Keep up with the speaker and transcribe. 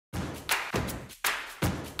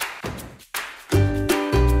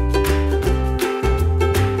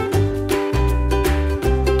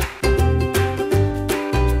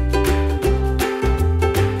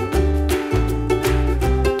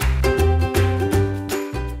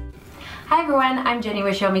everyone, I'm Jenny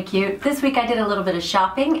with ShowMeCute. This week I did a little bit of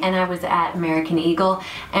shopping and I was at American Eagle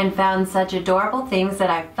and found such adorable things that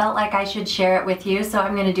I felt like I should share it with you. So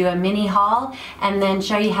I'm going to do a mini haul and then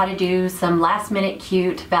show you how to do some last minute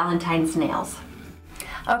cute Valentine's nails.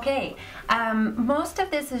 Okay, most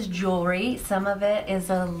of this is jewelry. Some of it is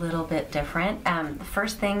a little bit different. The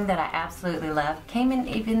first thing that I absolutely love, came in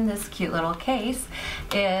even this cute little case,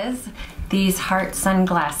 is these heart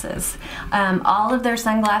sunglasses. All of their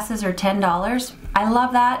sunglasses are $10. I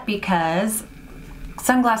love that because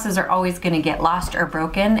sunglasses are always going to get lost or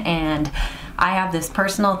broken, and I have this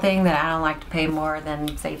personal thing that I don't like to pay more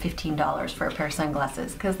than, say, $15 for a pair of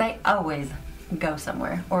sunglasses because they always go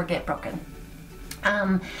somewhere or get broken.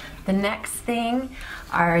 The next thing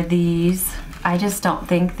are these. I just don't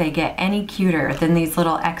think they get any cuter than these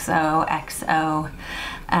little XOXO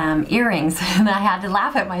earrings. And I had to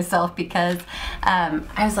laugh at myself because I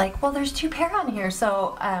was like, well, there's two pair on here,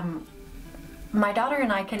 so my daughter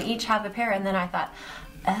and I can each have a pair. And then I thought,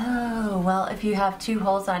 oh, well, if you have two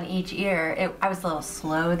holes on each ear, I was a little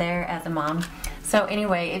slow there as a mom. So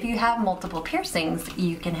anyway, if you have multiple piercings,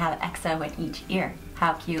 you can have XO in each ear.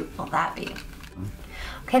 How cute will that be?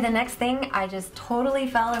 Okay, the next thing I just totally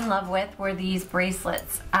fell in love with were these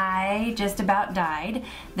bracelets. I just about died.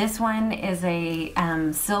 This one is a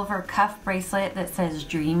silver cuff bracelet that says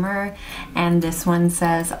Dreamer, and this one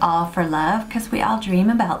says All for Love, because we all dream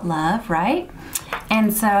about love, right?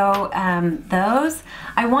 And so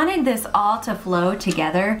I wanted this all to flow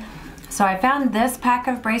together. So I found this pack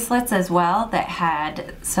of bracelets as well that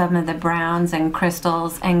had some of the browns and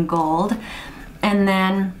crystals and gold. And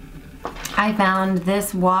then I found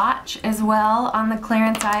this watch as well on the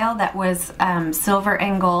clearance aisle that was silver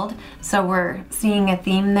and gold, so we're seeing a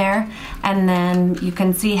theme there. And then you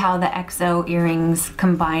can see how the XO earrings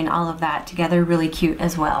combine all of that together, really cute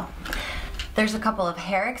as well. There's a couple of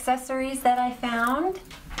hair accessories that I found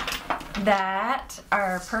that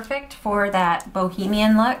are perfect for that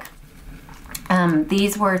bohemian look.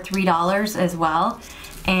 These were $3 as well,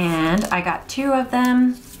 and I got two of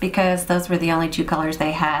them because those were the only two colors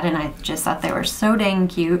they had, and I just thought they were so dang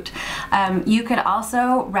cute. You could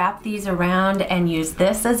also wrap these around and use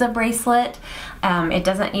this as a bracelet. It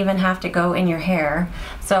doesn't even have to go in your hair.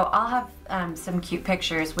 So I'll have some cute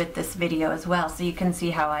pictures with this video as well, so you can see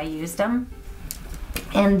how I used them.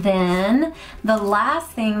 And then the last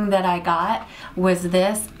thing that I got was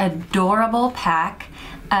this adorable pack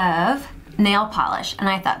of nail polish, and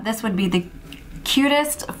I thought this would be the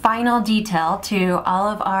cutest final detail to all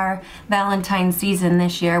of our Valentine's season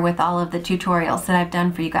this year with all of the tutorials that I've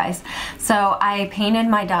done for you guys. So I painted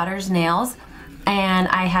my daughter's nails, and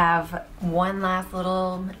I have one last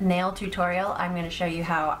little nail tutorial. I'm going to show you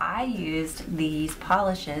how I used these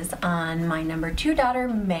polishes on my number 2 daughter,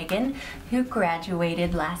 Megan, who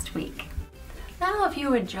graduated last week. Now if you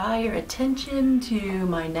would draw your attention to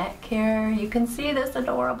my neck here, you can see this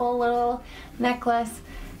adorable little necklace.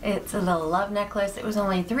 It's a little love necklace. It was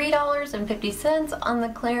only $3.50 on the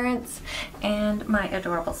clearance, and my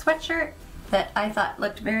adorable sweatshirt that I thought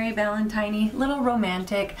looked very Valentine-y, little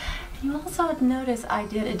romantic. You also notice I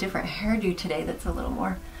did a different hairdo today that's a little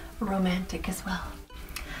more romantic as well.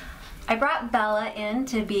 I brought Bella in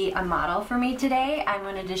to be a model for me today. I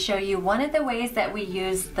wanted to show you one of the ways that we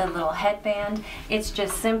used the little headband. It's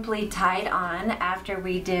just simply tied on after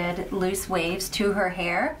we did loose waves to her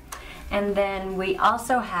hair. And then we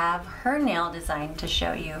also have her nail design to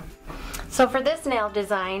show you. So for this nail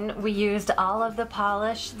design, we used all of the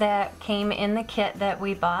polish that came in the kit that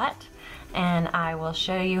we bought. And I will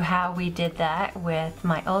show you how we did that with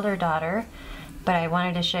my older daughter. But I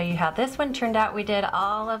wanted to show you how this one turned out. We did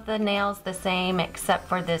all of the nails the same except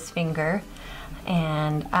for this finger.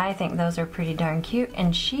 And I think those are pretty darn cute,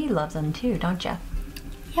 and she loves them too, don't you?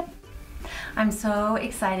 Yep. I'm so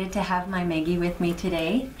excited to have my Maggie with me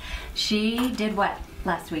today. She did what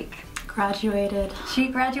last week? Graduated. She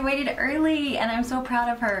graduated early, and I'm so proud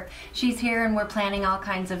of her. She's here, and we're planning all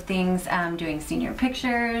kinds of things, doing senior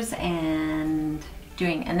pictures and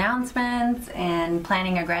doing announcements and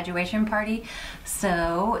planning a graduation party.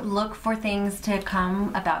 So look for things to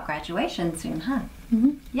come about graduation soon, huh?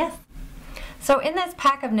 Mm-hmm. Yes. So in this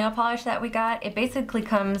pack of nail polish that we got, it basically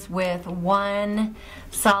comes with one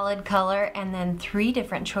solid color and then 3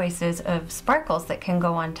 different choices of sparkles that can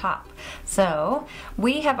go on top. So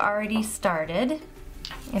we have already started.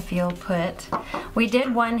 If you'll put, we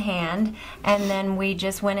did one hand, and then we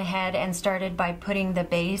just went ahead and started by putting the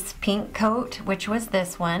base pink coat, which was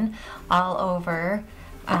this one, all over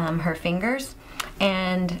her fingers.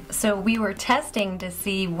 And so we were testing to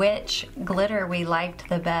see which glitter we liked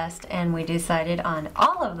the best, and we decided on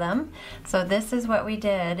all of them. So this is what we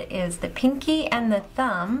did, is the pinky and the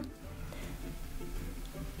thumb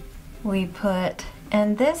we put,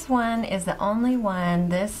 and this one is the only one,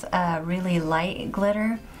 this really light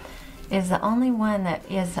glitter is the only one that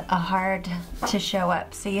is hard to show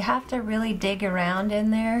up. So you have to really dig around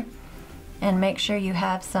in there and make sure you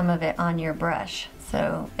have some of it on your brush.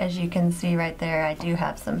 So as you can see right there, I do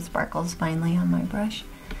have some sparkles finally on my brush.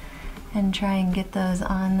 And try and get those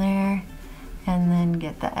on there and then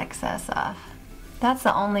get the excess off. That's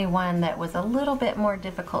the only one that was a little bit more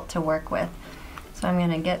difficult to work with. So I'm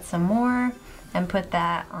gonna get some more and put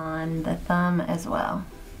that on the thumb as well.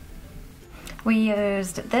 We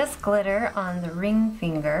used this glitter on the ring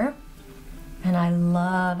finger, and I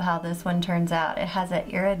love how this one turns out. It has an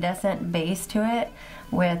iridescent base to it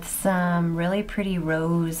with some really pretty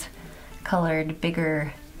rose colored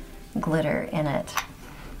bigger glitter in it.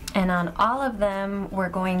 And on all of them we're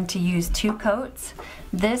going to use 2 coats.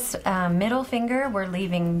 This middle finger we're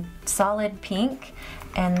leaving solid pink,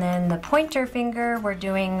 and then the pointer finger we're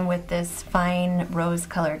doing with this fine rose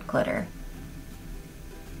colored glitter.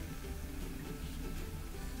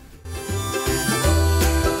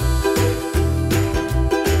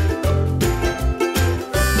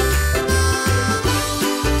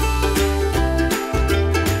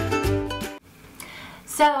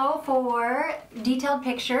 So for detailed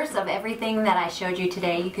pictures of everything that I showed you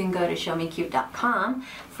today, you can go to ShowMeCute.com.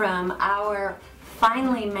 From our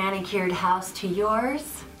finely manicured house to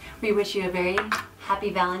yours, we wish you a very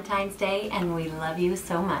happy Valentine's Day, and we love you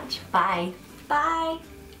so much. Bye. Bye.